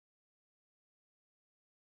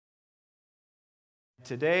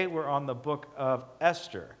Today we're on the book of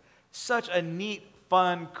Esther. Such a neat,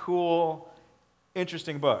 fun, cool,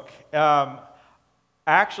 interesting book.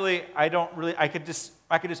 Actually, I could just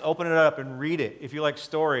open it up and read it. If you like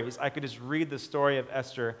stories, I could just read the story of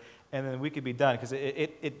Esther and then we could be done because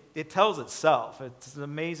it tells itself. It's an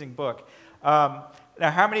amazing book. Now,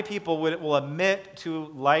 how many people will admit to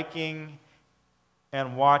liking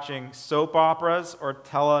and watching soap operas or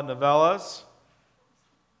telenovelas?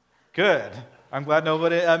 Good. I'm glad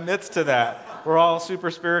nobody admits to that. We're all super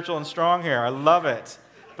spiritual and strong here. I love it.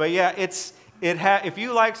 But yeah, if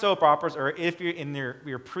you like soap operas, or if you're in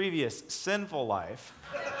your previous sinful life,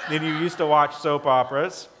 then you used to watch soap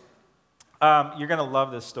operas, you're going to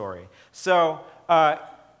love this story. So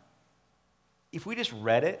if we just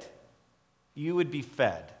read it, you would be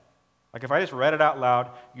fed. Like if I just read it out loud,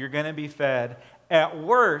 you're going to be fed. At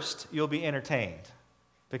worst, you'll be entertained.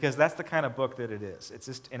 Because that's the kind of book that it is. It's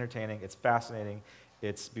just entertaining, it's fascinating,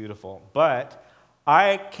 it's beautiful. But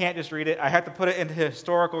I can't just read it. I have to put it into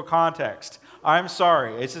historical context. I'm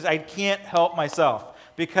sorry. It's just I can't help myself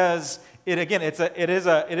because it is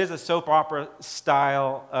a soap opera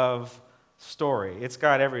style of story. It's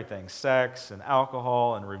got everything: sex and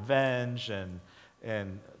alcohol and revenge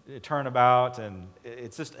and turnabout, and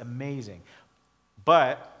it's just amazing.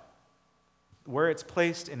 But where it's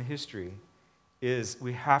placed in history is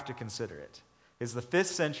we have to consider it. It's the 5th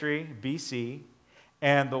century BC,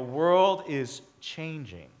 and the world is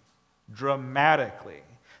changing dramatically.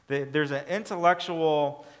 There's an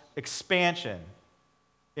intellectual expansion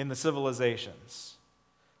in the civilizations.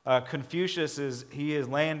 Confucius is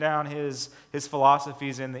laying down his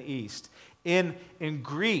philosophies in the East. In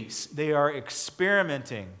Greece, they are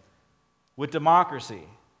experimenting with democracy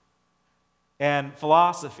and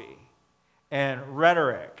philosophy and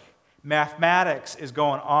rhetoric. Mathematics is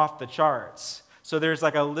going off the charts. So there's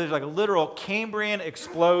like a literal Cambrian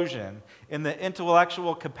explosion in the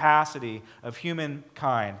intellectual capacity of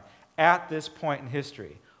humankind at this point in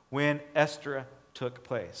history when Esther took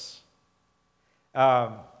place.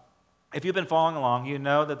 If you've been following along, you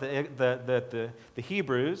know that the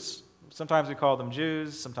Hebrews, sometimes we call them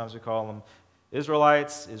Jews, sometimes we call them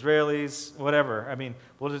Israelites, Israelis, whatever. I mean,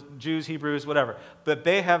 we'll just Jews, Hebrews, whatever. But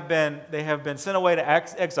they have been sent away to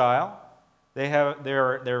exile.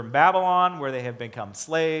 They're in Babylon, where they have become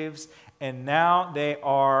slaves, and now they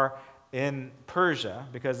are in Persia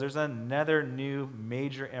because there's another new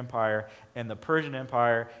major empire, and the Persian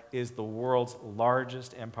Empire is the world's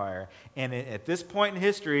largest empire. And at this point in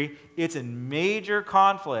history, it's in major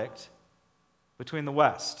conflict between the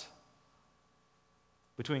West,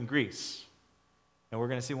 between Greece. And we're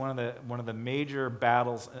going to see one of the major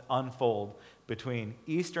battles unfold between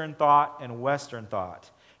Eastern thought and Western thought.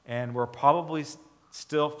 And we're probably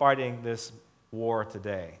still fighting this war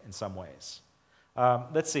today in some ways.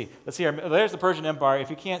 Let's see. There's the Persian Empire. If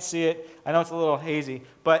you can't see it, I know it's a little hazy,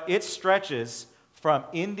 but it stretches from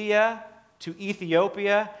India to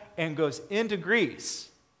Ethiopia and goes into Greece.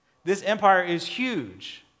 This empire is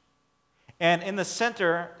huge. And in the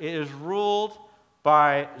center, it is ruled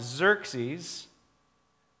by Xerxes,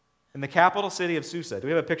 in the capital city of Susa. Do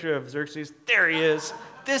we have a picture of Xerxes? There he is.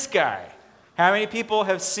 This guy. How many people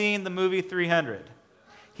have seen the movie 300?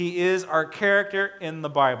 He is our character in the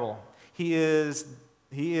Bible. He is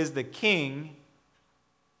the king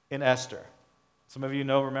in Esther. Some of you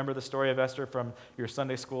remember the story of Esther from your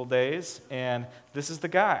Sunday school days, and this is the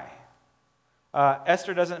guy.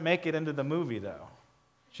 Esther doesn't make it into the movie, though.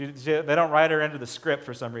 They don't write her into the script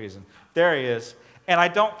for some reason. There he is. And I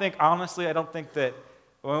don't think that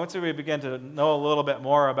once we begin to know a little bit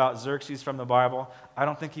more about Xerxes from the Bible, I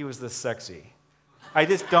don't think he was this sexy. I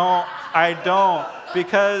don't,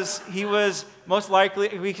 because he was most likely,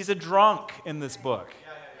 he's a drunk in this book.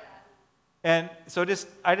 And so this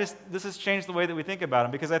has changed the way that we think about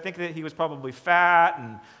him, because I think that he was probably fat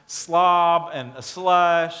and slob and a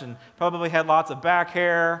slush and probably had lots of back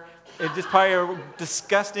hair. It's just probably a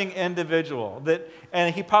disgusting individual.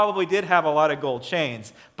 And he probably did have a lot of gold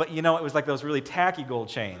chains, but it was like those really tacky gold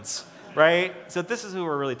chains, right? So this is who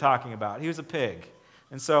we're really talking about. He was a pig.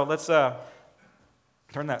 And so let's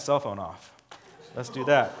turn that cell phone off. Let's do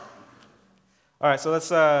that. All right, so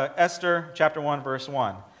let's Esther chapter 1, verse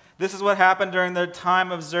 1. This is what happened during the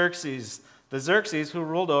time of Xerxes. The Xerxes who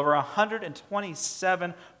ruled over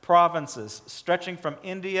 127 provinces, stretching from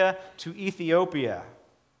India to Ethiopia.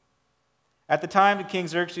 At the time that King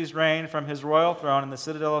Xerxes reigned from his royal throne in the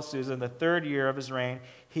citadel of Susa, in the 3rd year of his reign,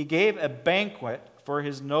 he gave a banquet for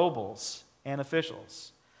his nobles and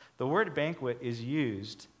officials. The word banquet is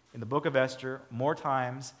used in the book of Esther more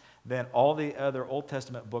times than all the other Old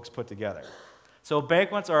Testament books put together. So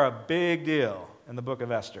banquets are a big deal in the book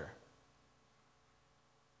of Esther.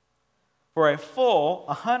 For a full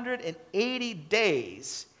 180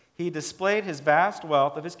 days, he displayed his vast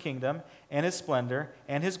wealth of his kingdom and his splendor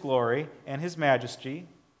and his glory and his majesty.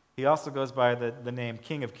 He also goes by the name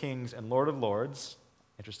King of Kings and Lord of Lords,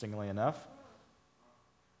 interestingly enough.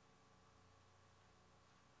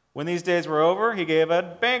 When these days were over, he gave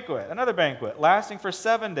a banquet, another banquet, lasting for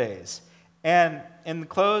 7 days, and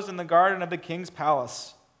enclosed in the garden of the king's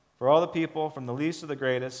palace for all the people, from the least to the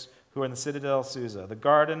greatest, who were in the citadel of Susa. The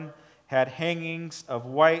garden had hangings of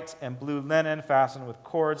white and blue linen fastened with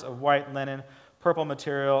cords of white linen, purple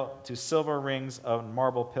material to silver rings of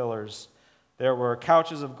marble pillars. There were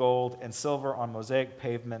couches of gold and silver on mosaic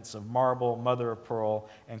pavements of marble, mother of pearl,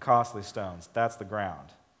 and costly stones. That's the ground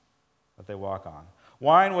that they walk on.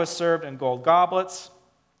 Wine was served in gold goblets,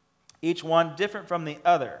 each one different from the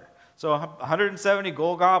other. So 170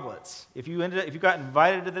 gold goblets. If you got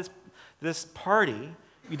invited to this party,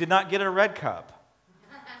 you did not get a red cup.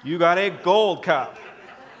 You got a gold cup.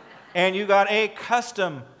 And you got a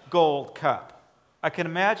custom gold cup. I can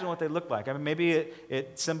imagine what they looked like. I mean, maybe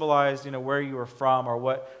it symbolized, where you were from, or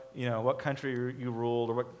what country you ruled,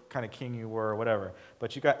 or what kind of king you were, or whatever.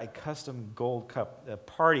 But you got a custom gold cup, a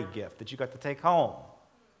party gift that you got to take home.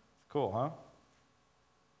 Cool, huh?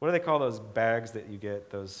 What do they call those bags that you get?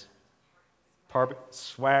 Those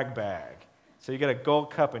swag bag. So you get a gold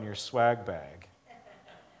cup in your swag bag.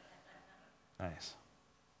 Nice.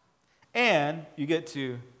 And you get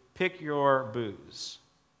to pick your booze.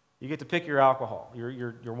 You get to pick your alcohol,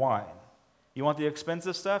 your wine. You want the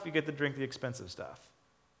expensive stuff, you get to drink the expensive stuff.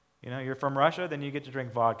 You're from Russia, then you get to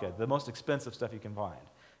drink vodka, the most expensive stuff you can find.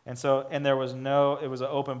 And it was an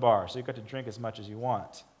open bar, so you got to drink as much as you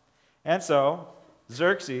want. And so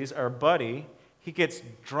Xerxes, our buddy, he gets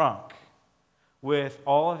drunk with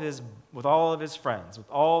all of his friends, with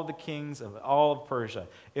all of the kings of all of Persia.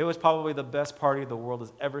 It was probably the best party the world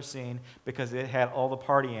has ever seen because it had all the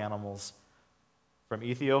party animals from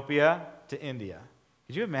Ethiopia to India.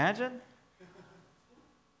 Could you imagine?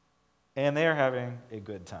 And they are having a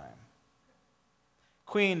good time.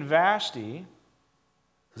 Queen Vashti,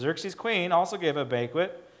 Xerxes' queen, also gave a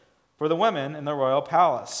banquet for the women in the royal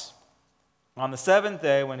palace. On the 7th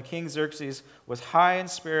day, when King Xerxes was high in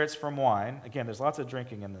spirits from wine, again, there's lots of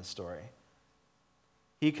drinking in this story,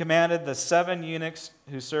 he commanded the 7 eunuchs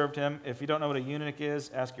who served him. If you don't know what a eunuch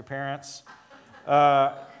is, ask your parents.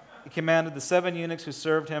 He commanded the 7 eunuchs who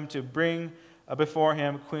served him to bring before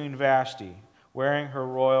him Queen Vashti, wearing her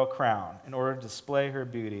royal crown, in order to display her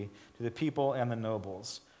beauty to the people and the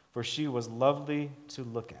nobles, for she was lovely to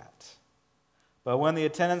look at. But when the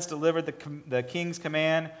attendants delivered the king's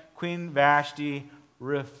command, Queen Vashti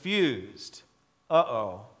refused.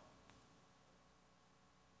 The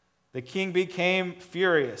king became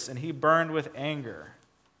furious, and he burned with anger.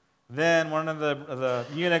 Then one of the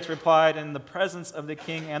eunuchs replied, in the presence of the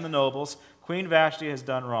king and the nobles, Queen Vashti has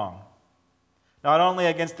done wrong, not only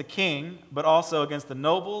against the king, but also against the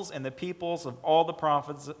nobles and the peoples of all the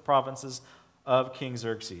provinces of King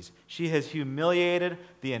Xerxes. She has humiliated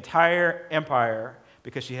the entire empire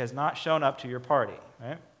because she has not shown up to your party.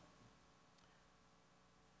 Right?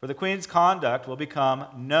 For the queen's conduct will become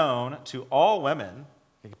known to all women.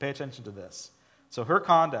 Pay attention to this. So her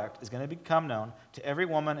conduct is going to become known to every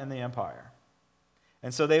woman in the empire.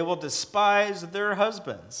 And so they will despise their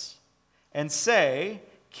husbands and say,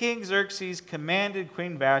 King Xerxes commanded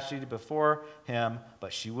Queen Vashti before him,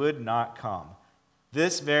 but she would not come.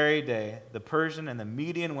 This very day, the Persian and the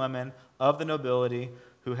Median women of the nobility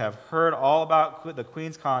who have heard all about the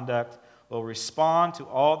queen's conduct will respond to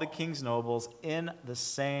all the king's nobles in the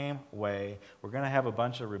same way. We're going to have a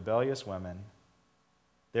bunch of rebellious women.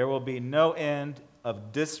 There will be no end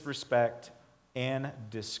of disrespect and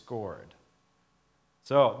discord.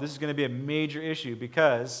 So this is going to be a major issue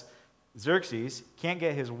because Xerxes can't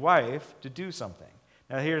get his wife to do something.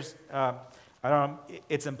 Now here's,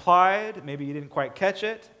 it's implied, maybe you didn't quite catch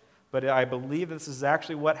it, but I believe this is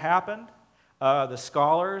actually what happened. The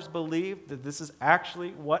scholars believe that this is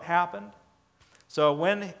actually what happened. So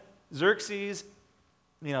when Xerxes,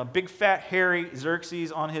 big fat hairy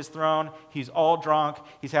Xerxes on his throne, he's all drunk,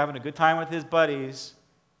 he's having a good time with his buddies,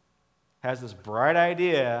 has this bright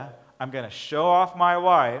idea, I'm going to show off my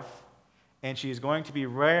wife, and she's going to be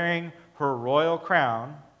wearing her royal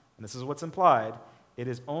crown, and this is what's implied, it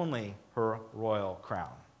is only her royal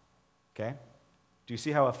crown. Okay? Do you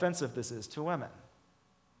see how offensive this is to women?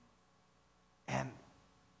 And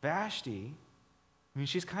Vashti,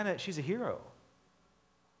 she's a hero.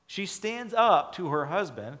 She stands up to her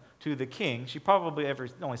husband, to the king. She probably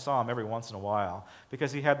only saw him every once in a while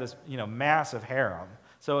because he had this, massive harem.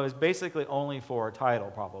 So it was basically only for a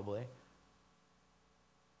title, probably.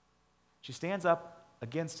 She stands up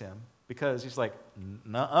against him because he's like,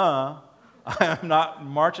 nuh-uh, I'm not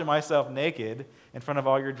marching myself naked in front of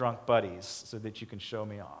all your drunk buddies so that you can show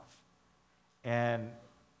me off. And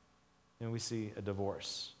then we see a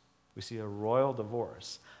divorce. We see a royal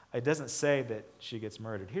divorce. It doesn't say that she gets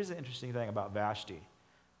murdered. Here's the interesting thing about Vashti.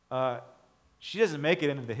 She doesn't make it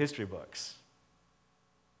into the history books.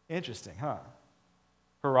 Interesting, huh?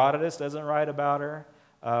 Herodotus doesn't write about her.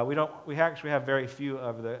 We actually have very few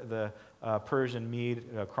of the Persian Mede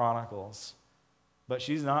chronicles, but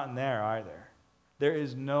she's not in there either. There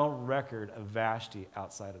is no record of Vashti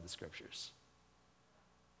outside of the scriptures.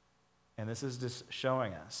 And this is just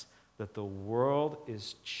showing us that the world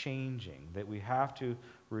is changing, that we have to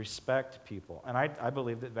respect people. And I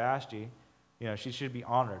believe that Vashti, she should be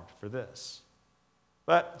honored for this.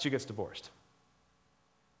 But she gets divorced.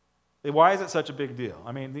 Why is it such a big deal?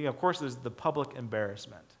 I mean, of course, there's the public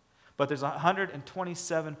embarrassment. But there's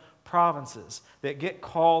 127 provinces that get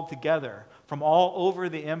called together from all over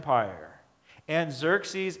the empire. And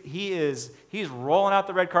Xerxes, he's rolling out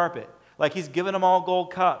the red carpet. Like he's giving them all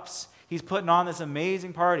gold cups. He's putting on this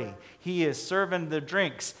amazing party. He is serving the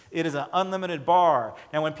drinks. It is an unlimited bar.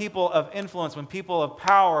 Now, when people of influence, when people of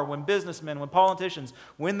power, when businessmen, when politicians,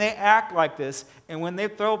 when they act like this and when they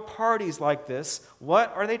throw parties like this,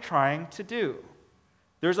 what are they trying to do?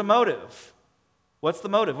 There's a motive. What's the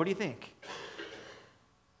motive? What do you think?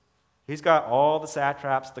 He's got all the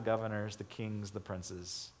satraps, the governors, the kings, the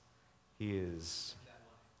princes. That's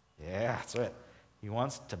it. He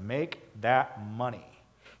wants to make that money.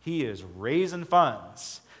 He is raising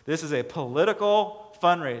funds. This is a political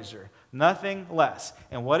fundraiser, nothing less.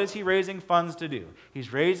 And what is he raising funds to do?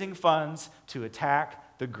 He's raising funds to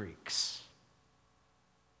attack the Greeks.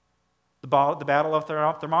 The Battle of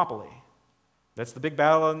Thermopylae. That's the big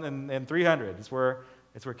battle in 300. It's where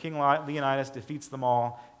King Leonidas defeats them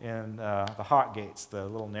all in the Hot Gates, the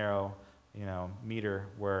little narrow, meter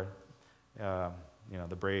where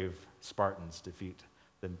the brave Spartans defeat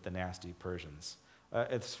the nasty Persians.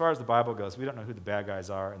 As far as the Bible goes, we don't know who the bad guys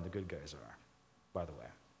are and the good guys are, by the way.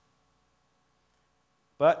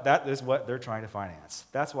 But that is what they're trying to finance.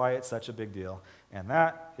 That's why it's such a big deal. And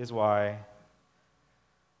that is why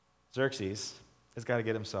Xerxes has got to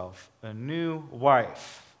get himself a new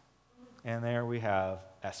wife. And there we have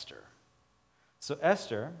Esther. So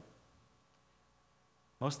Esther,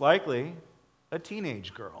 most likely a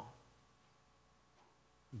teenage girl.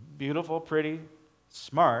 Beautiful, pretty,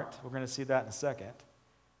 smart. We're going to see that in a second.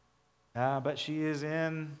 But she is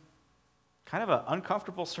in kind of an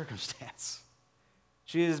uncomfortable circumstance.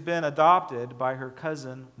 She has been adopted by her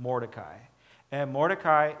cousin Mordecai. And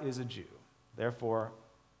Mordecai is a Jew. Therefore,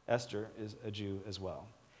 Esther is a Jew as well.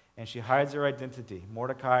 And she hides her identity.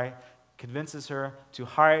 Mordecai convinces her to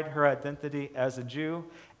hide her identity as a Jew.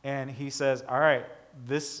 And he says, all right,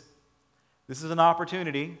 this is an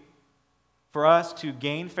opportunity for us to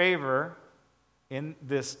gain favor in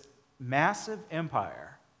this massive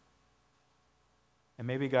empire. And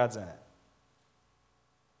maybe God's in it.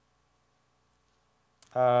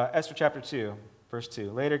 Esther chapter 2, verse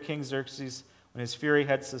 2. Later, King Xerxes, when his fury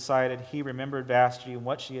had subsided, he remembered Vashti and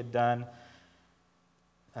what she had done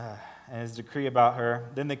and his decree about her.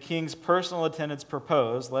 Then the king's personal attendants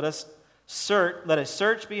proposed, let a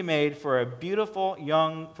search be made for beautiful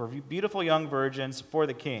young virgins for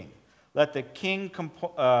the king. Let the king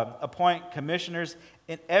appoint commissioners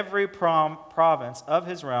in every province of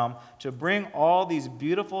his realm to bring all these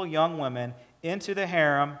beautiful young women into the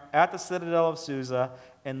harem at the citadel of Susa,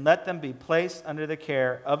 and let them be placed under the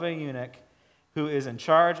care of a eunuch who is in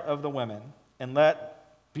charge of the women, and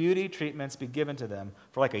let beauty treatments be given to them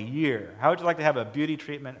for like a year. How would you like to have a beauty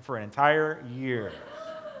treatment for an entire year?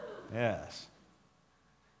 Yes.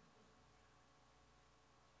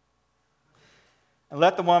 And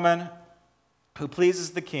let the woman who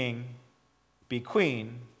pleases the king be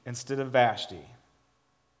queen instead of Vashti.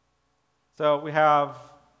 So we have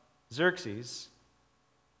Xerxes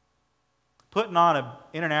putting on an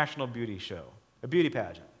international beauty show, a beauty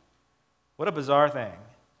pageant. What a bizarre thing,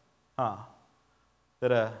 huh?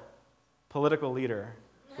 That a political leader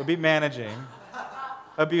would be managing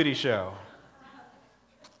a beauty show.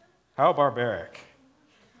 How barbaric.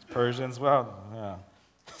 Persians, well, yeah.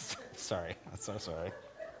 Sorry, I'm so sorry.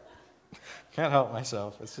 Can't help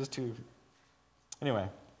myself. It's just too... Anyway.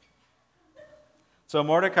 So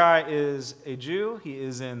Mordecai is a Jew. He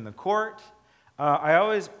is in the court. I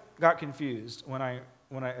always got confused when I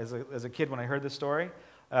as a kid, when I heard this story.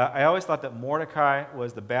 I always thought that Mordecai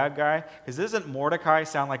was the bad guy, because doesn't Mordecai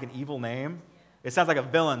sound like an evil name? It sounds like a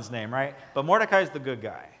villain's name, right? But Mordecai is the good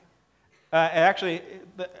guy. And actually,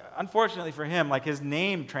 unfortunately for him, like his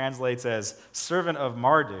name translates as servant of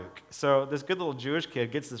Marduk. So this good little Jewish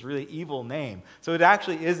kid gets this really evil name. So it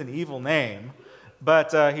actually is an evil name,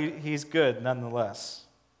 but he's good nonetheless.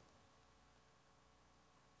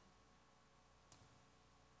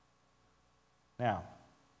 Now,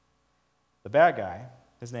 the bad guy,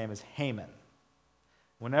 his name is Haman.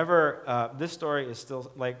 Whenever this story is still,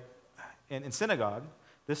 like in synagogue,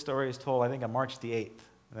 this story is told, I think, on March the 8th.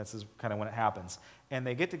 And this is kind of when it happens. And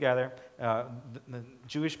they get together, the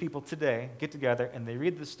Jewish people today get together, and they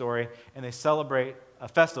read the story, and they celebrate a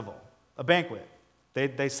festival, a banquet.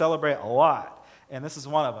 They celebrate a lot, and this is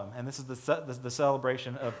one of them. And this is the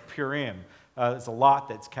celebration of Purim. It's a lot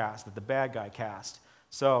that's cast, that the bad guy cast.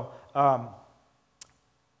 So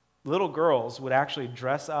little girls would actually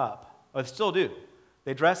dress up, or still do.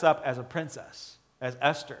 They dress up as a princess, as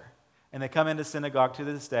Esther. And they come into synagogue to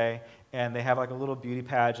this day, and they have like a little beauty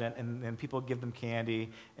pageant, and people give them candy,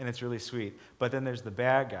 and it's really sweet. But then there's the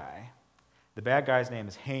bad guy. The bad guy's name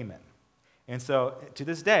is Haman. And so to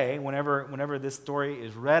this day, whenever this story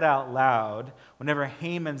is read out loud, whenever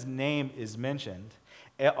Haman's name is mentioned,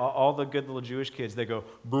 all the good little Jewish kids, they go,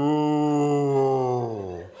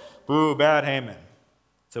 boo, boo, bad Haman.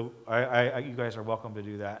 So you guys are welcome to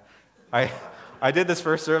do that. I did this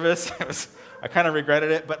first service. I kind of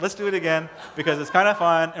regretted it, but let's do it again because it's kind of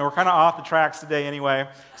fun, and we're kind of off the tracks today anyway.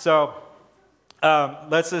 So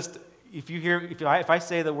let's just, if I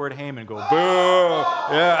say the word Haman, go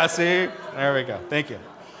boo. Yeah, I see. There we go. Thank you.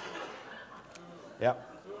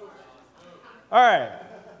 Yep. All right.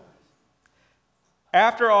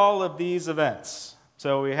 After all of these events,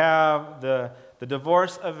 so we have the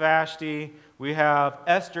divorce of Vashti. We have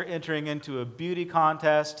Esther entering into a beauty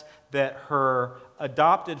contest that her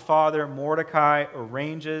adopted father, Mordecai,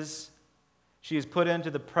 arranges. She is put into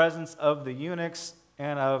the presence of the eunuchs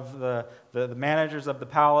and of the managers of the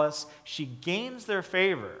palace. She gains their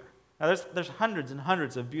favor. Now, there's hundreds and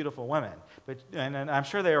hundreds of beautiful women, and I'm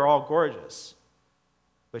sure they are all gorgeous.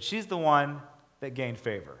 But she's the one that gained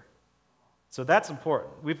favor. So that's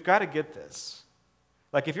important. We've got to get this.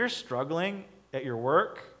 Like, if you're struggling at your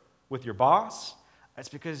work with your boss, that's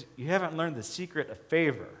because you haven't learned the secret of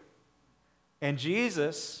favor. And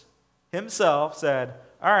Jesus himself said,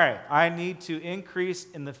 all right, I need to increase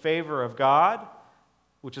in the favor of God,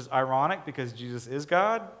 which is ironic because Jesus is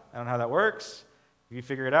God. I don't know how that works. If you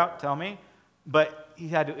figure it out, tell me. But he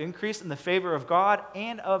had to increase in the favor of God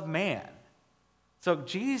and of man. So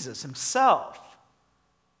Jesus himself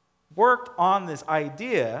worked on this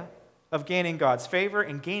idea of gaining God's favor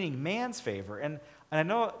and gaining man's favor. And I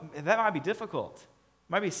know that might be difficult.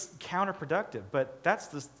 It might be counterproductive, but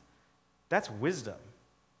that's wisdom.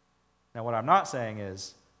 Now, what I'm not saying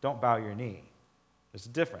is don't bow your knee. There's a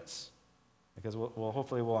difference, because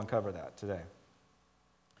hopefully we'll uncover that today.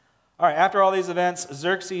 All right, after all these events,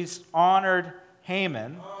 Xerxes honored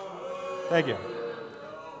Haman. Thank you.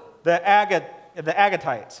 The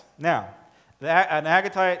Agagite. Now, an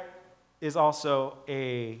Agagite is also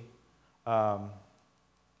a, it's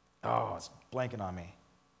blanking on me,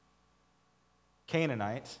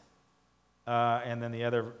 Canaanite, and then the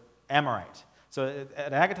other Amorite. So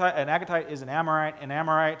an Agagite is an Amorite. An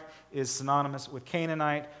Amorite is synonymous with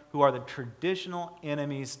Canaanite, who are the traditional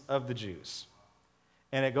enemies of the Jews.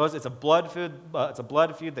 And it's a blood feud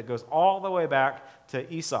that goes all the way back to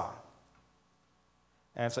Esau.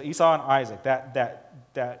 And so Esau and Isaac,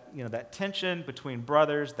 that tension between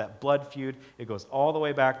brothers, that blood feud, it goes all the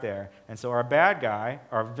way back there. And so our bad guy,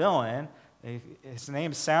 our villain, his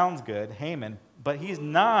name sounds good, Haman, but he's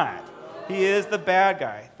not. He is the bad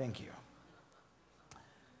guy. Thank you.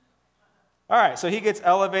 All right, so he gets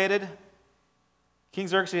elevated. King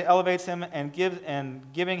Xerxes elevates him and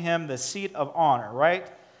giving him the seat of honor, right?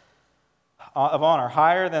 Of honor,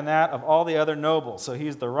 higher than that of all the other nobles. So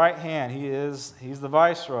he's the right hand. He's the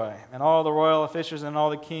viceroy. And all the royal officials and all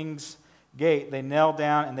the king's gate, they knelt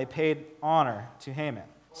down and they paid honor to Haman.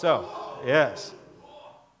 So, yes.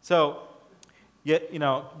 So,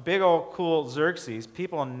 big old cool Xerxes,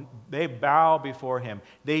 people, they bow before him.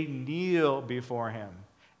 They kneel before him.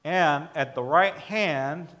 And at the right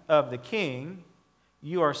hand of the king,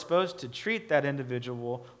 you are supposed to treat that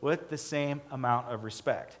individual with the same amount of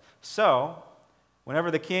respect. So, whenever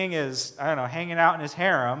the king is, hanging out in his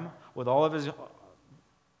harem with all of his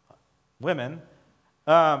women,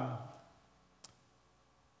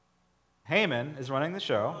 Haman is running the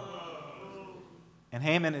show, and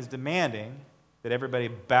Haman is demanding that everybody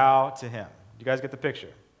bow to him. Do you guys get the picture?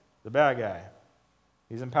 The bad guy.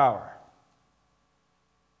 He's in power.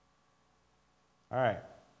 All right.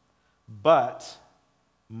 But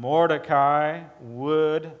Mordecai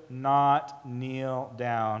would not kneel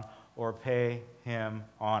down or pay him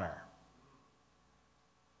honor.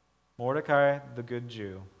 Mordecai, the good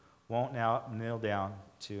Jew, won't now kneel down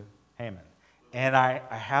to Haman. And I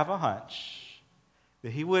have a hunch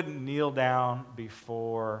that he wouldn't kneel down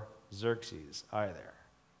before Xerxes either.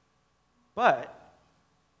 But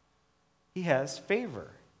he has favor.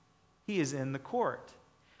 He is in the court.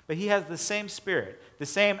 But he has the same spirit, the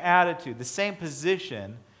same attitude, the same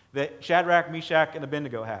position that Shadrach, Meshach, and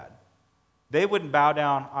Abednego had. They wouldn't bow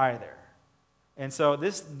down either. And so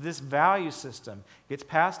this value system gets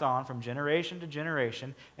passed on from generation to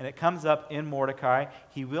generation, and it comes up in Mordecai.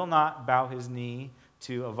 He will not bow his knee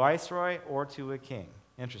to a viceroy or to a king.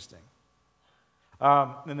 Interesting.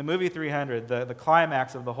 In the movie 300, the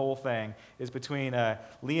climax of the whole thing is between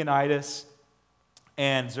Leonidas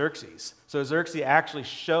and Xerxes. So Xerxes actually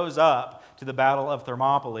shows up to the Battle of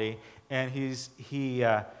Thermopylae, and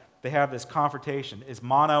they have this confrontation. It's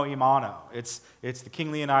mano a mano. It's the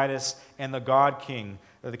King Leonidas and the God King,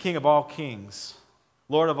 the King of all kings,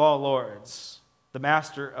 Lord of all lords, the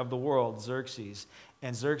master of the world, Xerxes.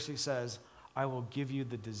 And Xerxes says, I will give you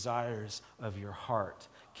the desires of your heart,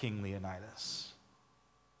 King Leonidas.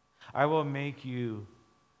 I will make you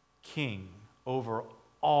king over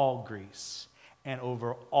all Greece and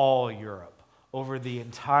over all Europe, over the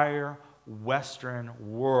entire Western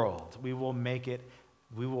world. We will make it.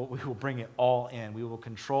 We will bring it all in. We will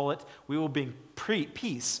control it. We will bring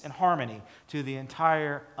peace and harmony to the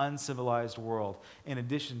entire uncivilized world, in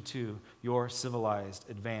addition to your civilized,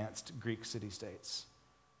 advanced Greek city-states.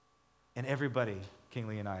 And everybody, King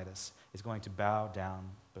Leonidas, is going to bow down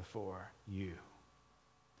before you.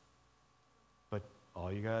 But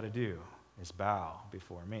all you got to do is bow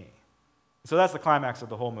before me. So that's the climax of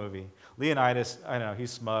the whole movie. Leonidas, I know,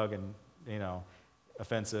 he's smug and,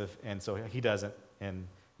 offensive, and so he doesn't. And,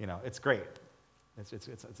 it's great.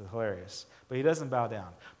 It's hilarious. But he doesn't bow down.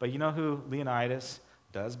 But you know who Leonidas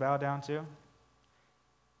does bow down to?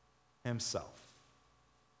 Himself.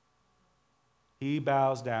 He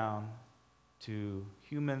bows down to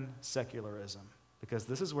human secularism because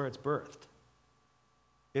this is where it's birthed.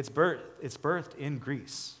 It's birthed in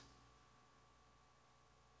Greece.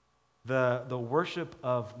 The worship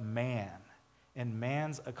of man and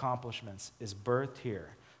man's accomplishments is birthed here.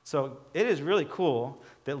 So it is really cool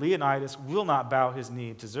that Leonidas will not bow his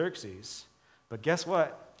knee to Xerxes, but guess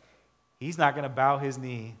what? He's not going to bow his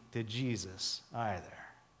knee to Jesus either.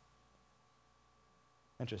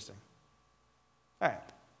 Interesting. All right.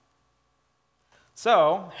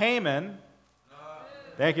 So Haman,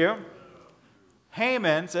 thank you.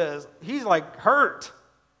 Haman says, he's like hurt.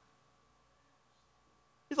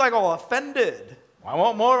 He's like all offended.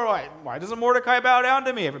 Why doesn't Mordecai bow down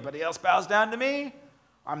to me? Everybody else bows down to me.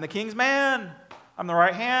 I'm the king's man. I'm the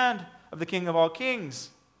right hand of the king of all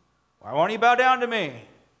kings. Why won't he bow down to me?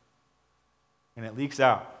 And it leaks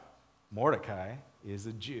out. Mordecai is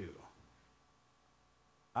a Jew.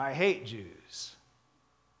 I hate Jews.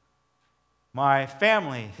 My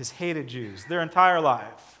family has hated Jews their entire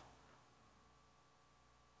life.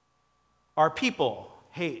 Our people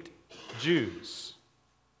hate Jews.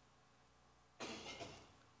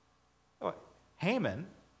 Haman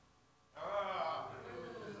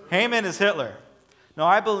is Hitler. No,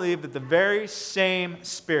 I believe that the very same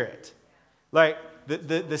spirit, like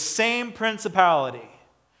the same principality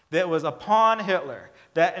that was upon Hitler,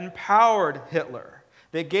 that empowered Hitler,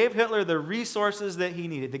 that gave Hitler the resources that he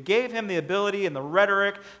needed, that gave him the ability and the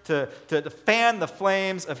rhetoric to fan the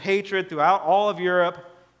flames of hatred throughout all of Europe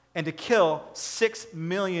and to kill 6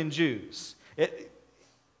 million Jews. The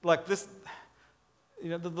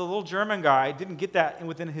little German guy didn't get that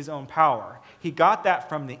within his own power. He got that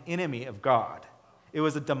from the enemy of God. It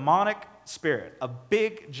was a demonic spirit, a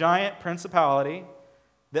big, giant principality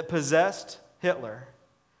that possessed Hitler,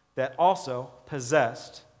 that also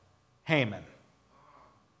possessed Haman.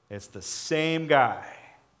 It's the same guy.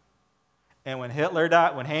 And when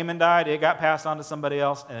Haman died, it got passed on to somebody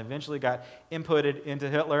else and eventually got inputted into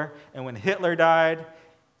Hitler. And when Hitler died,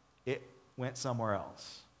 it went somewhere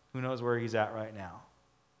else. Who knows where he's at right now?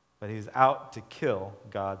 But he's out to kill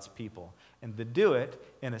God's people and to do it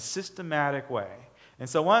in a systematic way. And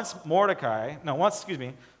so once for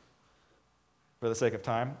the sake of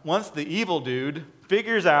time, once the evil dude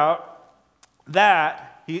figures out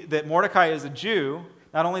that Mordecai is a Jew,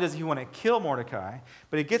 not only does he want to kill Mordecai,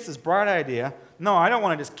 but he gets this bright idea, no, I don't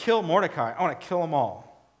want to just kill Mordecai, I want to kill them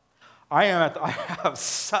all. I have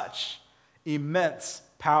such immense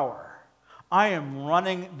power. I am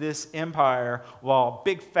running this empire while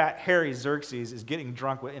big fat hairy Xerxes is getting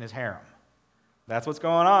drunk in his harem. That's what's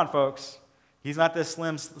going on, folks. He's not this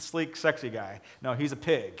slim, sleek, sexy guy. No, he's a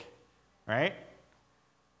pig, right?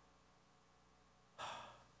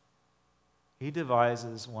 He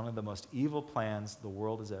devises one of the most evil plans the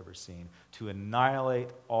world has ever seen to annihilate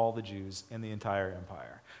all the Jews in the entire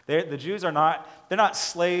empire. The Jews are not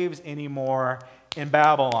slaves anymore in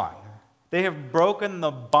Babylon. They have broken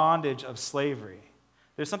the bondage of slavery.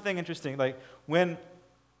 There's something interesting, like when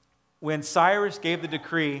Cyrus gave the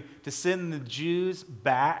decree to send the Jews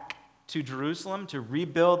back to Jerusalem to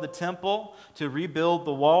rebuild the temple, to rebuild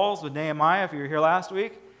the walls with Nehemiah, if you were here last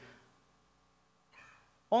week,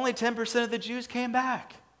 only 10% of the Jews came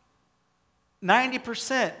back.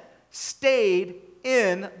 90% stayed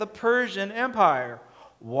in the Persian Empire.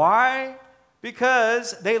 Why?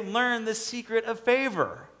 Because they learned the secret of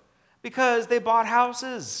favor. Because they bought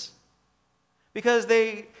houses. Because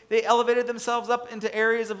they elevated themselves up into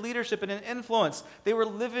areas of leadership and influence. They were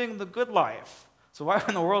living the good life. So why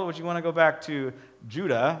in the world would you want to go back to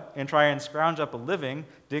Judah and try and scrounge up a living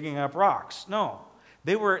digging up rocks? No.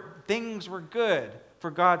 Things were good for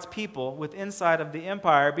God's people with inside of the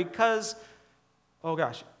empire because, oh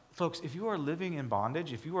gosh, folks, if you are living in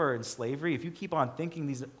bondage, if you are in slavery, if you keep on thinking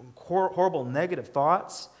these horrible negative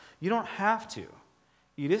thoughts, you don't have to.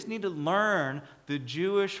 You just need to learn the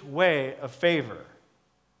Jewish way of favor.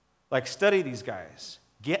 Like, study these guys.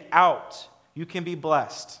 Get out. You can be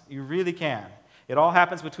blessed. You really can. It all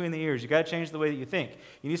happens between the ears. You got to change the way that you think.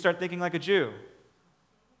 You need to start thinking like a Jew.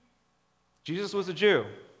 Jesus was a Jew.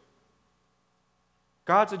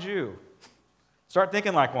 God's a Jew. Start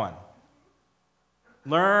thinking like one.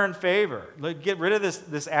 Learn favor. Get rid of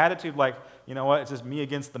this attitude like, you know what, it's just me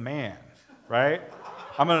against the man, right?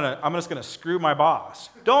 I'm just going to screw my boss.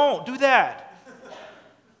 Don't do that.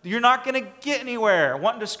 You're not going to get anywhere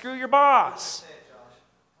wanting to screw your boss.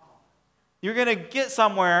 You're going to get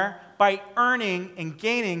somewhere by earning and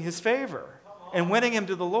gaining his favor and winning him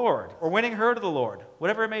to the Lord or winning her to the Lord,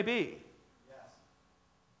 whatever it may be.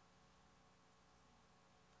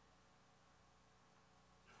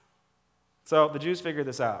 So the Jews figured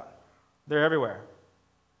this out. They're everywhere.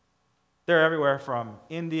 They're everywhere from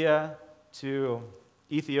India to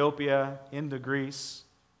Ethiopia, into Greece,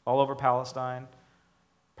 all over Palestine,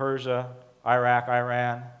 Persia, Iraq,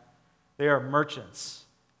 Iran. They are merchants,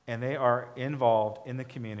 and they are involved in the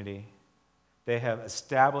community. They have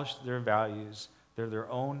established their values. They're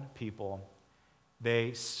their own people.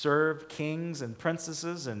 They serve kings and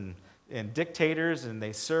princesses and dictators, and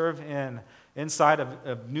they serve inside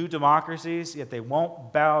of new democracies, yet they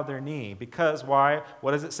won't bow their knee. Because why?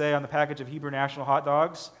 What does it say on the package of Hebrew National hot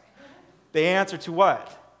dogs? They answer to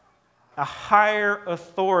what? A higher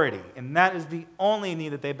authority. And that is the only knee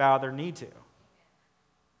that they bow their knee to.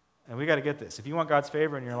 And we got to get this. If you want God's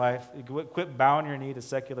favor in your life, quit bowing your knee to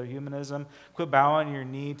secular humanism. Quit bowing your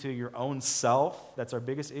knee to your own self. That's our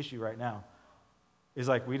biggest issue right now. Is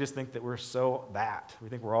like we just think that we're so that. We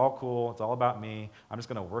think we're all cool. It's all about me. I'm just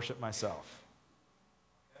going to worship myself.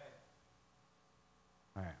 Okay.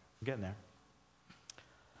 All right. I'm getting there.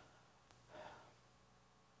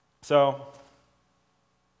 So,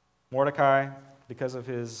 Mordecai, because of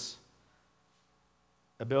his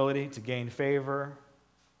ability to gain favor,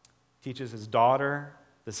 teaches his daughter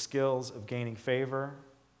the skills of gaining favor.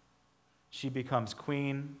 She becomes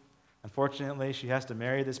queen. Unfortunately, she has to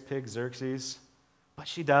marry this pig Xerxes, but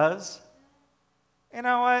she does. You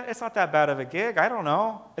know what? It's not that bad of a gig. I don't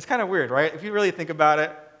know. It's kind of weird, right? If you really think about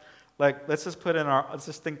it, like, let's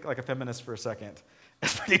just think like a feminist for a second.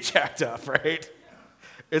 It's pretty jacked up, right?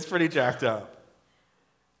 It's pretty jacked up.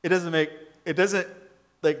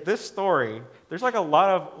 Like this story, there's like a lot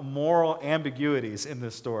of moral ambiguities in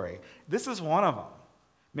this story. This is one of them.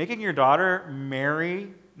 Making your daughter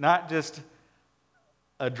marry not just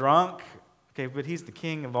a drunk, okay, but he's the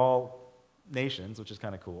king of all nations, which is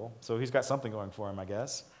kind of cool. So he's got something going for him, I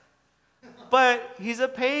guess. But he's a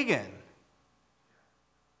pagan.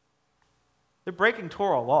 They're breaking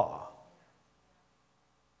Torah law.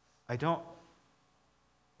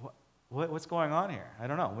 What's going on here? I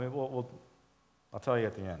don't know. I'll tell you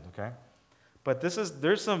at the end, okay? But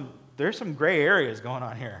there's some gray areas going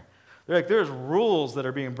on here. There's rules that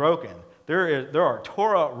are being broken. There are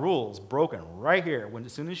Torah rules broken right here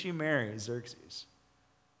as soon as she marries Xerxes.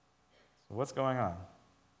 So what's going on?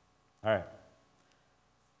 All right.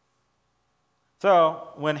 So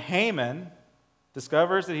when Haman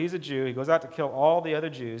discovers that he's a Jew, he goes out to kill all the other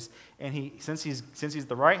Jews, and since he's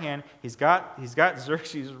the right hand, he's got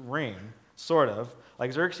Xerxes' ring. sort of.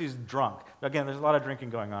 Like Xerxes drunk. Again, there's a lot of drinking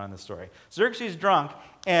going on in this story. Xerxes drunk,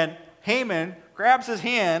 and Haman grabs his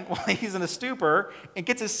hand while he's in a stupor and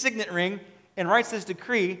gets his signet ring and writes this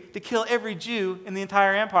decree to kill every Jew in the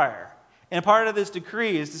entire empire. And part of this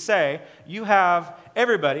decree is to say, you have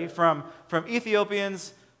everybody from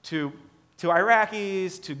Ethiopians to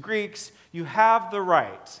Iraqis to Greeks, you have the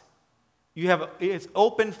right. It's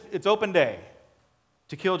open day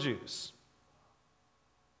to kill Jews.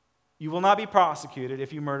 You will not be prosecuted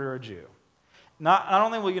if you murder a Jew. Not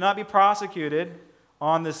only will you not be prosecuted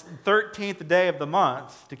on this 13th day of the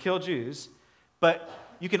month to kill Jews, but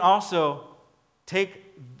you can also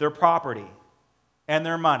take their property and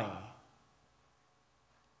their money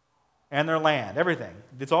and their land, everything.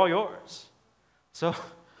 It's all yours. So,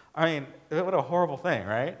 I mean, what a horrible thing,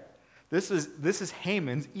 right? This is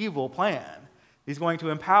Haman's evil plan. He's going to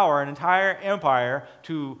empower an entire empire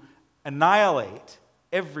to annihilate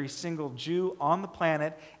every single Jew on the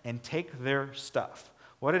planet and take their stuff.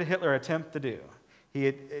 What did Hitler attempt to do?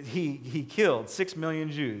 He killed 6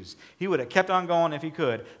 million Jews. He would have kept on going if he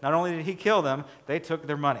could. Not only did he kill them, they took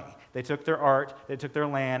their money. They took their art. They took their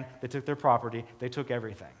land. They took their property. They took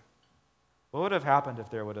everything. What would have happened if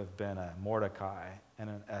there would have been a Mordecai and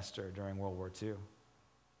an Esther during World War II?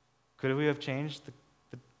 Could we have changed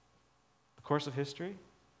the course of history?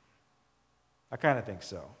 I kind of think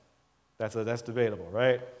so. That's debatable,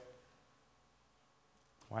 right?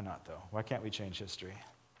 Why not, though? Why can't we change history?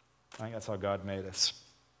 I think that's how God made us.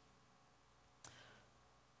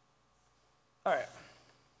 All right.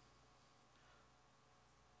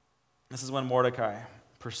 This is when Mordecai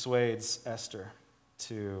persuades Esther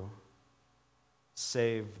to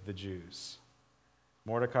save the Jews.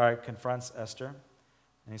 Mordecai confronts Esther,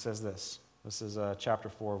 and he says this. This is chapter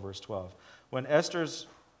 4, verse 12. When Esther's,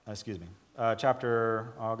 I'll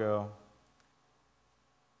go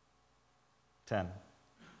 10.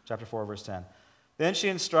 Chapter 4, verse 10. Then she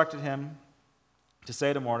instructed him to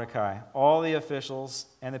say to Mordecai, all the officials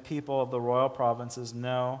and the people of the royal provinces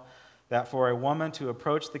know that for a woman to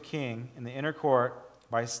approach the king in the inner court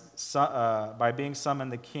by being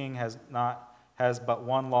summoned, the king has but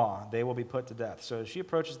one law. They will be put to death. So if she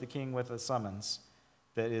approaches the king with a summons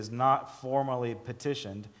that is not formally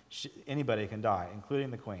petitioned, anybody can die,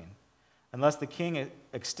 including the queen, unless the king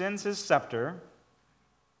extends his scepter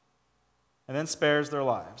and then spares their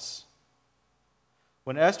lives.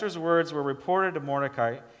 When Esther's words were reported to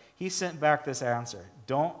Mordecai, he sent back this answer.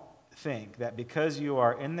 Don't think that because you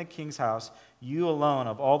are in the king's house, you alone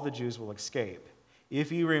of all the Jews will escape.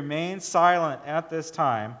 If you remain silent at this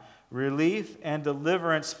time, relief and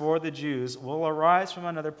deliverance for the Jews will arise from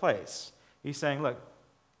another place. He's saying, look,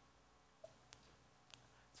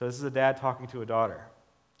 so this is a dad talking to a daughter.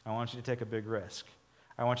 I want you to take a big risk.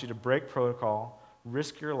 I want you to break protocol,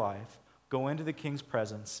 risk your life, go into the king's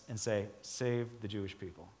presence and say, save the Jewish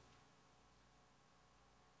people.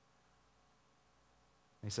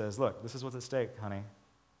 He says, look, this is what's at stake, honey.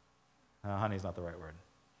 Honey's not the right word.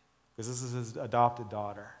 Because this is his adopted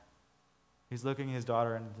daughter. He's looking his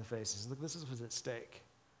daughter into the face. He says, look, this is what's at stake.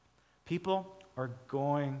 People are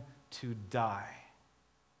going to die.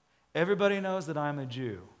 Everybody knows that I'm a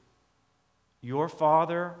Jew. Your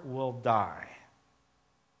father will die.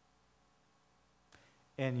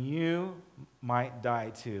 And you might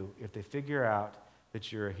die too if they figure out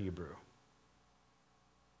that you're a Hebrew.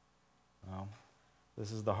 Well,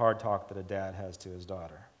 this is the hard talk that a dad has to his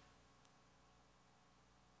daughter.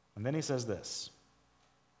 And then he says this.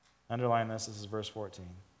 Underline this. This is verse 14.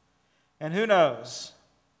 And who knows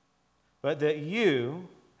but that you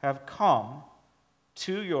have come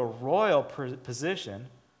to your royal position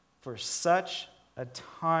for such a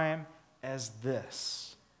time as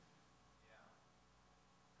this.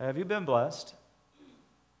 Have you been blessed?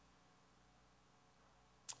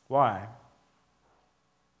 Why?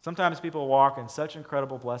 Sometimes people walk in such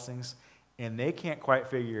incredible blessings and they can't quite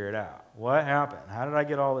figure it out. What happened? How did I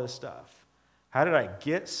get all this stuff? How did I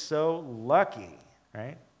get so lucky?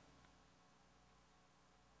 Right?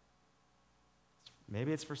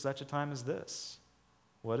 Maybe it's for such a time as this.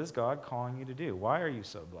 What is God calling you to do? Why are you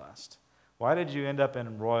so blessed? Why did you end up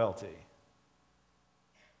in royalty?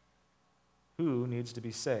 Who needs to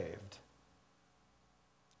be saved?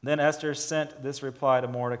 Then Esther sent this reply to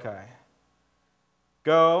Mordecai.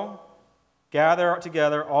 Go, gather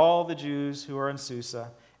together all the Jews who are in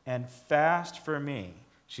Susa, and fast for me.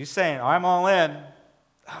 She's saying, I'm all in.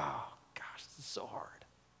 Oh, gosh, this is so hard.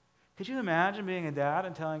 Could you imagine being a dad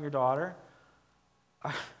and telling your daughter,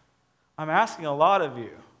 I'm asking a lot of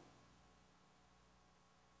you.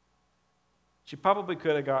 She probably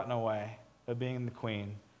could have gotten away of being the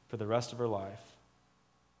queen for the rest of her life.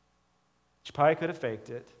 She probably could have faked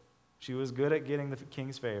it. She was good at getting the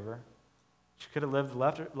king's favor. She could have lived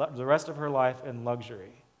the rest of her life in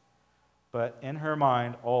luxury. But in her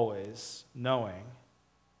mind, always knowing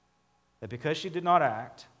that because she did not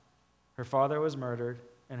act, her father was murdered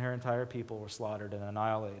and her entire people were slaughtered and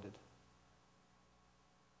annihilated.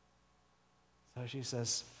 So she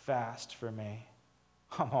says, fast for me.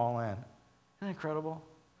 I'm all in. Isn't that incredible?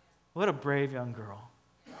 What a brave young girl.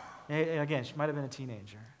 And again, she might have been a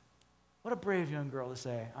teenager. What a brave young girl to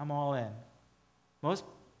say, I'm all in.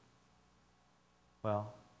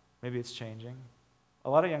 Maybe it's changing. A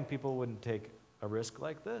lot of young people wouldn't take a risk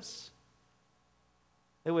like this.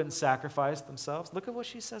 They wouldn't sacrifice themselves. Look at what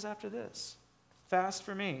she says after this. Fast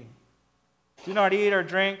for me. Do not eat or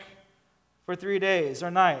drink for 3 days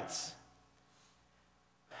or nights.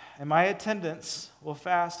 And my attendants will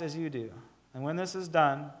fast as you do. And when this is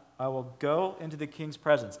done, I will go into the king's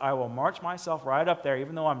presence. I will march myself right up there,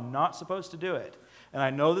 even though I'm not supposed to do it. And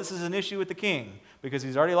I know this is an issue with the king, because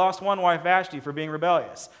he's already lost one wife, Vashti, for being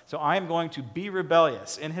rebellious. So I am going to be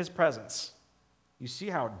rebellious in his presence. You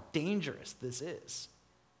see how dangerous this is.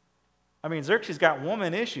 I mean, Xerxes got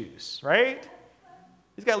woman issues, right?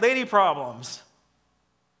 He's got lady problems.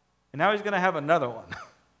 And now he's going to have another one.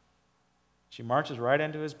 She marches right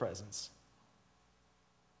into his presence.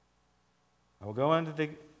 I will go into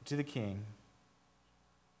the king,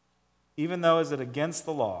 even though is it against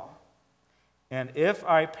the law. And if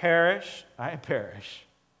I perish, I perish.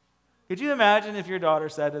 Could you imagine if your daughter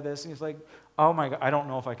said to this, and he's like, oh my God, I don't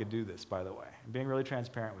know if I could do this, by the way. I'm being really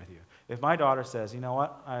transparent with you. If my daughter says, you know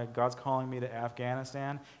what, God's calling me to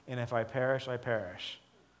Afghanistan, and if I perish, I perish.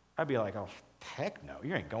 I'd be like, oh, heck no,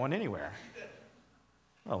 you ain't going anywhere.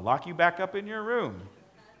 I'll lock you back up in your room.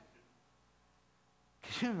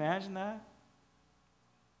 Could you imagine that?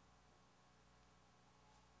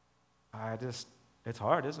 It's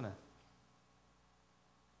hard, isn't it?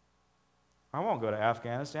 I won't go to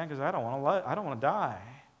Afghanistan because I don't want to die.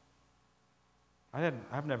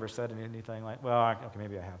 I've never said anything like, well, okay,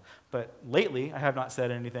 maybe I have. But lately, I have not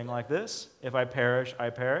said anything like this. If I perish, I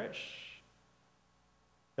perish.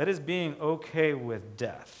 That is being okay with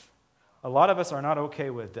death. A lot of us are not okay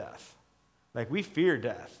with death. Like, we fear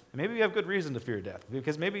death. And maybe you have good reason to fear death,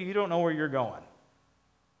 because maybe you don't know where you're going.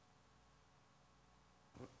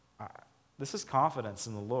 This is confidence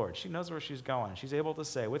in the Lord. She knows where she's going. She's able to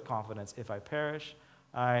say with confidence, if I perish,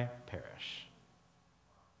 I perish.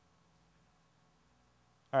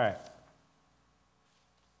 All right.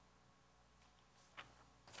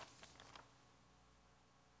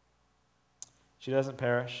 She doesn't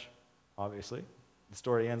perish, obviously. The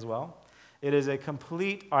story ends well. It is a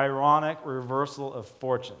complete ironic reversal of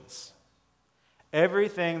fortunes.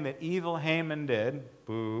 Everything that evil Haman did,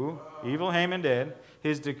 evil Haman did,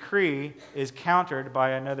 his decree is countered by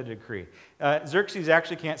another decree. Xerxes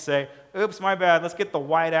actually can't say, oops, my bad, let's get the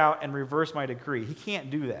white out and reverse my decree. He can't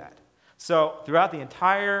do that. So throughout the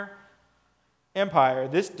entire empire,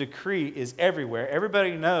 this decree is everywhere.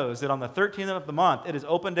 Everybody knows that on the 13th of the month, it is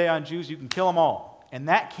open day on Jews. You can kill them all. And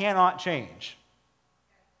that cannot change.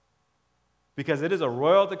 Because it is a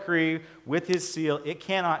royal decree with his seal. It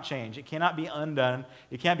cannot change. It cannot be undone.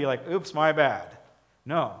 It can't be like, oops, my bad.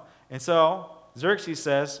 No. And so Xerxes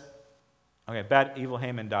says, okay, bad, evil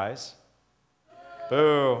Haman dies.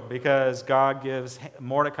 Boo, because God gives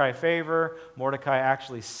Mordecai favor. Mordecai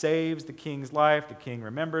actually saves the king's life. The king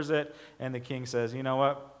remembers it. And the king says, you know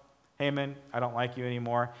what, Haman, I don't like you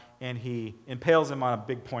anymore. And he impales him on a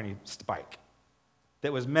big pointy spike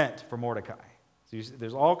that was meant for Mordecai. So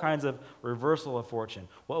there's all kinds of reversal of fortune.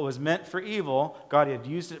 What was meant for evil, God had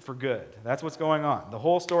used it for good. That's what's going on. The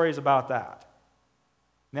whole story is about that.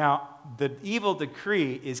 Now, the evil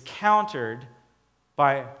decree is countered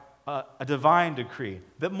by a divine decree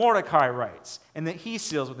that Mordecai writes and that he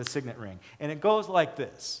seals with a signet ring. And it goes like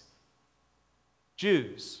this.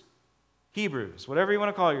 Jews, Hebrews, whatever you want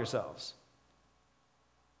to call yourselves,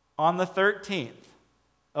 on the 13th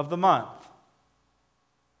of the month,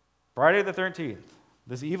 Friday the 13th,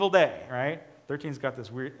 this evil day, right? 13's got this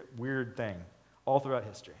weird thing all throughout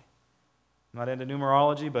history. I'm not into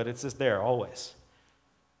numerology, but it's just there always.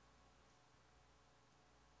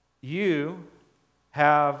 You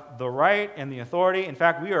have the right and the authority. In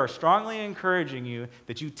fact, we are strongly encouraging you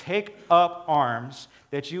that you take up arms,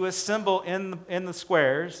 that you assemble in the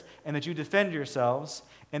squares, and that you defend yourselves,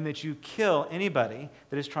 and that you kill anybody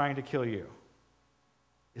that is trying to kill you.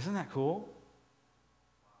 Isn't that cool?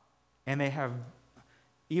 And they have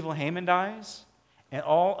evil Haman dies, and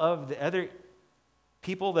all of the other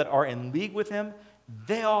people that are in league with him,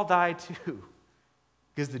 they all die too.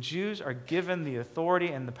 Because the Jews are given the authority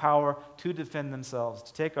and the power to defend themselves,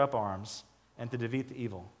 to take up arms and to defeat the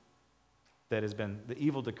evil that has been, the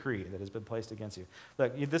evil decree that has been placed against you.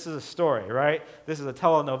 Look, this is a story, right? This is a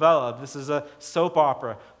telenovela. This is a soap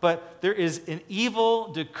opera. But there is an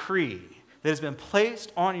evil decree that has been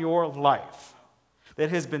placed on your life, that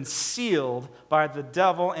has been sealed by the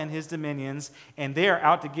devil and his dominions, and they are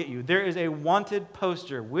out to get you. There is a wanted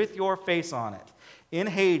poster with your face on it in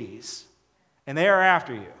Hades, and they are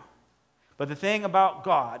after you. But the thing about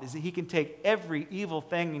God is that he can take every evil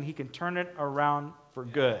thing and he can turn it around for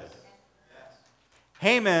good.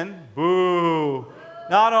 Haman, boo.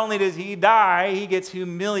 Not only does he die, he gets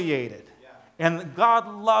humiliated. And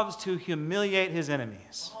God loves to humiliate his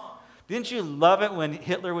enemies. Didn't you love it when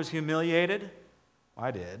Hitler was humiliated? I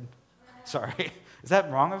did. Sorry. Is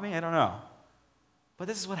that wrong of me? I don't know. But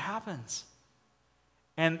this is what happens.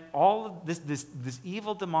 And all of this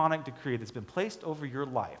evil demonic decree that's been placed over your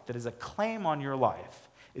life, that is a claim on your life,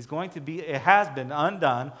 is going to be, it has been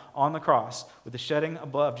undone on the cross with the shedding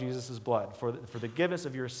of Jesus' blood for the forgiveness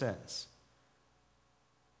of your sins.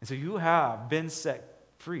 And so you have been set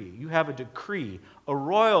free. You have a decree, a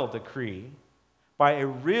royal decree, by a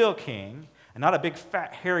real king, and not a big,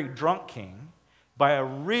 fat, hairy, drunk king, by a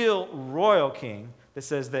real royal king that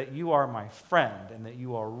says that you are my friend, and that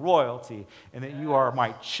you are royalty, and that you are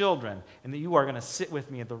my children, and that you are going to sit with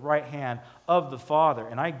me at the right hand of the Father,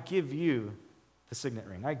 and I give you the signet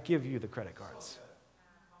ring. I give you the credit cards.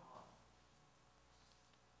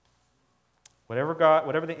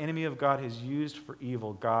 Whatever the enemy of God has used for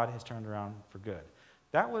evil, God has turned around for good.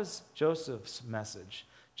 That was Joseph's message.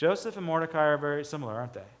 Joseph and Mordecai are very similar,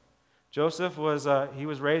 aren't they? Joseph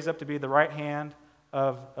was raised up to be the right hand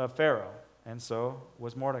of Pharaoh, and so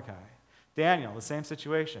was Mordecai. Daniel, the same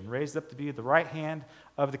situation, raised up to be the right hand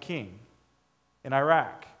of the king in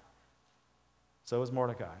Iraq. So was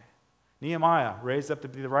Mordecai. Nehemiah, raised up to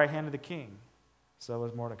be the right hand of the king. So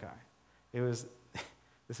was Mordecai. It was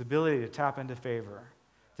this ability to tap into favor,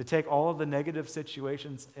 to take all of the negative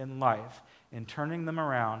situations in life and turning them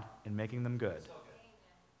around and making them good.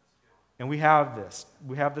 And we have this.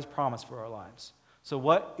 We have this promise for our lives. So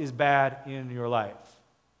what is bad in your life?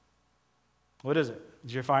 What is it?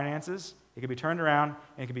 Is your finances? It can be turned around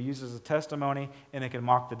and it can be used as a testimony and it can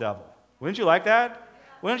mock the devil. Wouldn't you like that?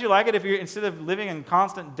 Wouldn't you like it if you're, instead of living in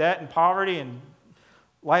constant debt and poverty and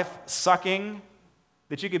life sucking,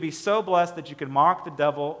 that you could be so blessed that you could mock the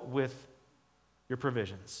devil with your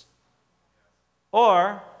provisions?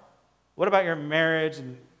 Or what about your marriage?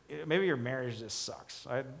 And maybe your marriage just sucks.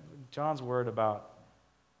 John's word about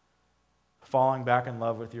falling back in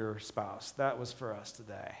love with your spouse, that was for us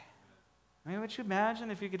today. I mean, would you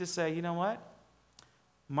imagine if you could just say, you know what?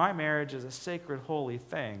 My marriage is a sacred, holy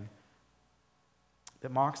thing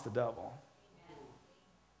that mocks the devil.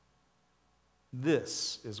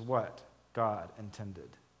 This is what God intended.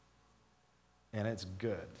 And it's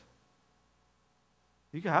good.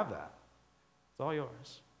 You can have that. It's all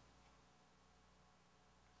yours.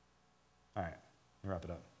 All right, wrap it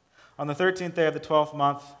up. On the 13th day of the 12th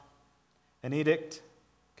month, an edict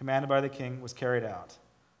commanded by the king was carried out.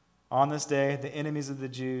 On this day, the enemies of the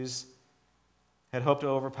Jews had hoped to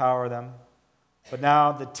overpower them, but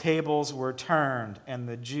now the tables were turned, and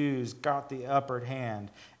the Jews got the upper hand,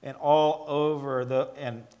 and upper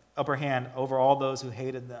hand over all those who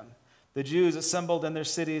hated them. The Jews assembled in their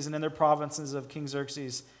cities and in their provinces of King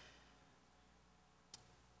Xerxes.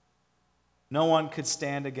 No one could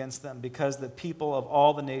stand against them because the people of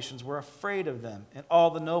all the nations were afraid of them. And all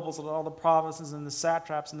the nobles of all the provinces and the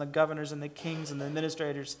satraps and the governors and the kings and the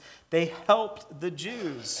administrators, they helped the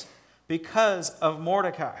Jews because of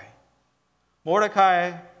Mordecai.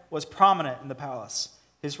 Mordecai was prominent in the palace.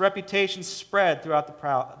 His reputation spread throughout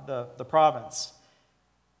the province,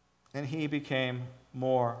 and he became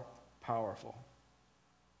more powerful.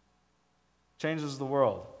 Changes the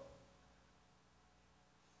world.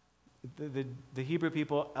 The Hebrew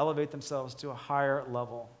people elevate themselves to a higher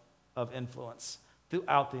level of influence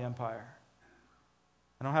throughout the empire.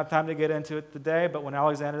 I don't have time to get into it today, but when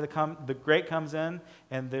Alexander the Great comes in,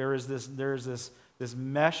 and there's this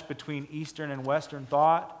mesh between Eastern and Western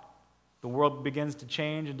thought, the world begins to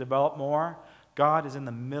change and develop more. God is in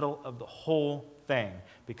the middle of the whole thing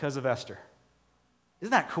because of Esther.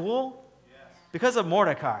 Isn't that cool? Yes. Because of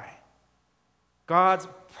Mordecai. God's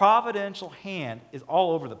providential hand is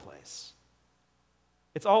all over the place.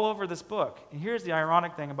 It's all over this book. And here's the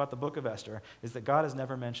ironic thing about the book of Esther, is that God is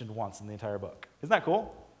never mentioned once in the entire book. Isn't that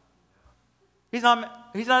cool? He's not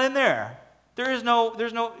in there. There's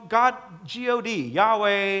no God, G-O-D,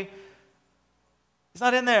 Yahweh. He's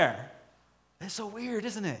not in there. It's so weird,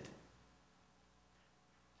 isn't it?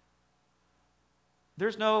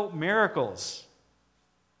 There's no miracles.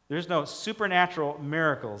 There's no supernatural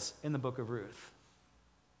miracles in the book of Ruth.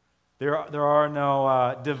 There are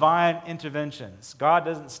no divine interventions. God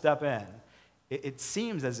doesn't step in. It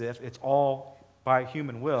seems as if it's all by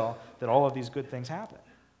human will that all of these good things happen.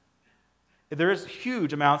 There is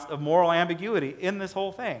huge amounts of moral ambiguity in this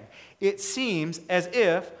whole thing. It seems as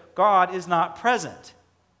if God is not present,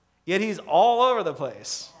 yet he's all over the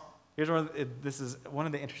place. This is one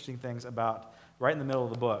of the interesting things about right in the middle of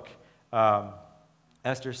the book.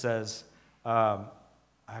 Esther says, I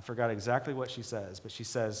forgot exactly what she says, but she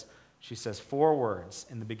says 4 words.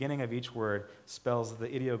 In the beginning of each word spells the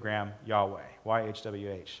ideogram Yahweh,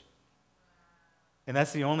 Y-H-W-H. And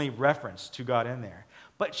that's the only reference to God in there.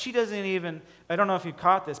 But she doesn't even, I don't know if you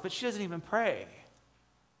caught this, but she doesn't even pray.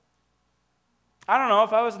 I don't know,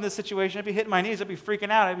 if I was in this situation, I'd be hitting my knees, I'd be freaking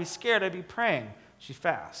out, I'd be scared, I'd be praying. She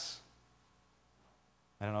fasts.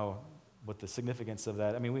 I don't know what the significance of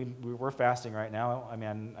that. I mean, we're fasting right now. I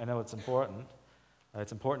mean, I know it's important.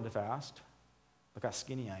 It's important to fast. Look how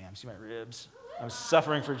skinny I am. See my ribs? I'm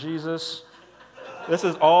suffering for Jesus. This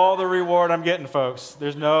is all the reward I'm getting, folks.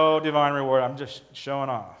 There's no divine reward. I'm just showing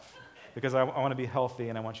off because I want to be healthy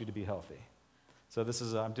and I want you to be healthy. So this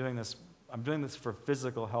is I'm doing this for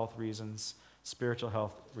physical health reasons, spiritual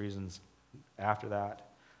health reasons after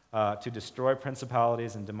that, to destroy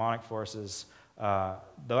principalities and demonic forces.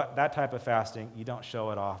 That type of fasting, you don't show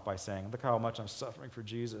it off by saying, look how much I'm suffering for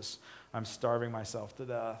Jesus. I'm starving myself to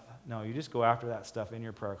death. No, you just go after that stuff in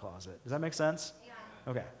your prayer closet. Does that make sense? Yeah.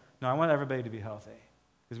 Okay. No, I want everybody to be healthy.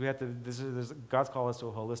 Because we have to, God's called us to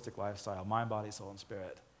a holistic lifestyle, mind, body, soul, and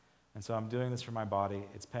spirit. And so I'm doing this for my body.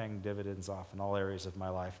 It's paying dividends off in all areas of my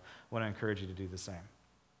life. I want to encourage you to do the same.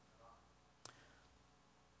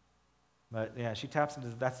 But yeah, she taps into,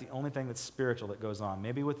 that's the only thing that's spiritual that goes on.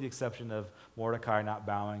 Maybe with the exception of Mordecai not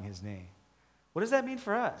bowing his knee. What does that mean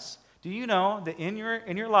for us? Do you know that in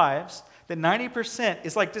your lives, that 90%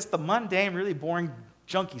 is like just the mundane, really boring,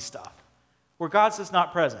 junky stuff, where God's just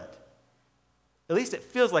not present? At least it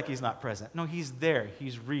feels like he's not present. No, he's there.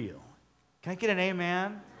 He's real. Can I get an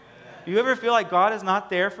amen? Do you ever feel like God is not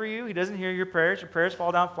there for you? He doesn't hear your prayers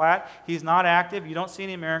fall down flat. He's not active. You don't see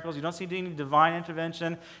any miracles. You don't see any divine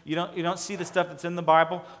intervention. You don't see the stuff that's in the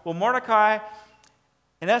Bible. Well, Mordecai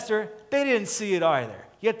and Esther, they didn't see it either.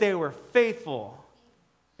 Yet they were faithful.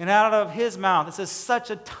 And out of his mouth, it says, such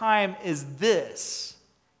a time as this,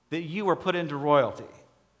 that you were put into royalty.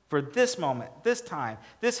 For this moment, this time,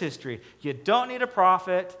 this history. You don't need a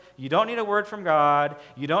prophet. You don't need a word from God.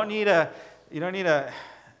 You don't need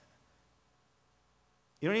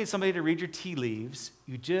somebody to read your tea leaves.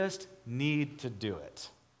 You just need to do it.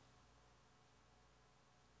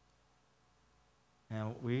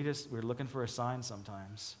 And we're looking for a sign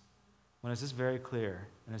sometimes when it's just very clear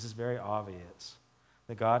and it's just very obvious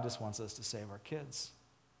that God just wants us to save our kids.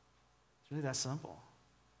 It's really that simple.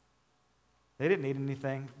 They didn't need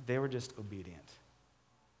anything. They were just obedient.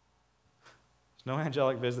 There's no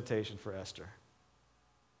angelic visitation for Esther.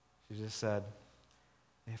 She just said,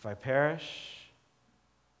 if I perish,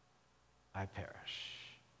 I perish.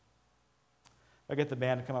 I get the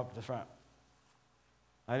band to come up to the front.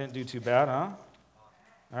 I didn't do too bad, huh?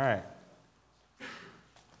 All right.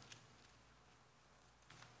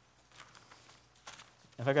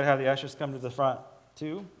 If I could have the ushers come to the front,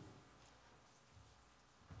 too.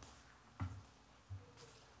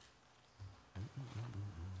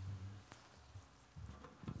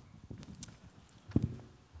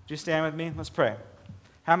 Would you stand with me? Let's pray.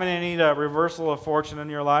 How many need a reversal of fortune in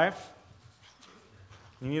your life?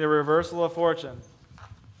 You need a reversal of fortune.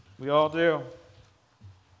 We all do.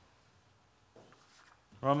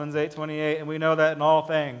 Romans 8:28, and we know that in all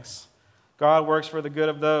things, God works for the good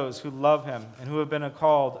of those who love him and who have been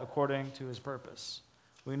called according to his purpose.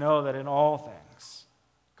 We know that in all things,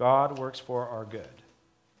 God works for our good.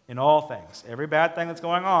 In all things. Every bad thing that's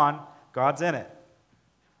going on, God's in it.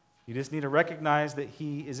 You just need to recognize that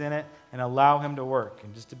he is in it and allow him to work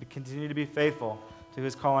and just to continue to be faithful to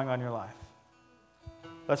his calling on your life.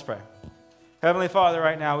 Let's pray. Heavenly Father,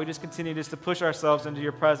 right now, we just continue just to push ourselves into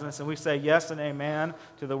your presence, and we say yes and amen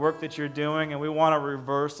to the work that you're doing, and we want a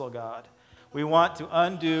reversal, God. We want to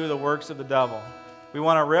undo the works of the devil. We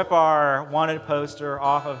want to rip our wanted poster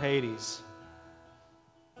off of Hades.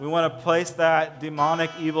 We want to place that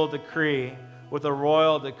demonic evil decree with a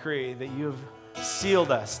royal decree that you've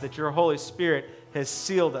sealed us, that your Holy Spirit has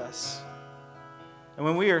sealed us. And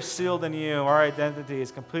when we are sealed in you, our identity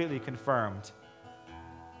is completely confirmed.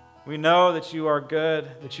 We know that you are good,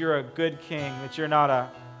 that you're a good king, that you're not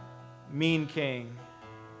a mean king,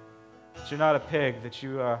 that you're not a pig, that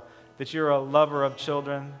you're a lover of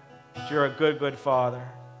children, that you're a good, good father.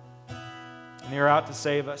 And you're out to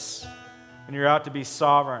save us. And you're out to be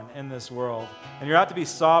sovereign in this world. And you're out to be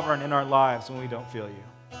sovereign in our lives when we don't feel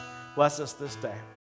you. Bless us this day.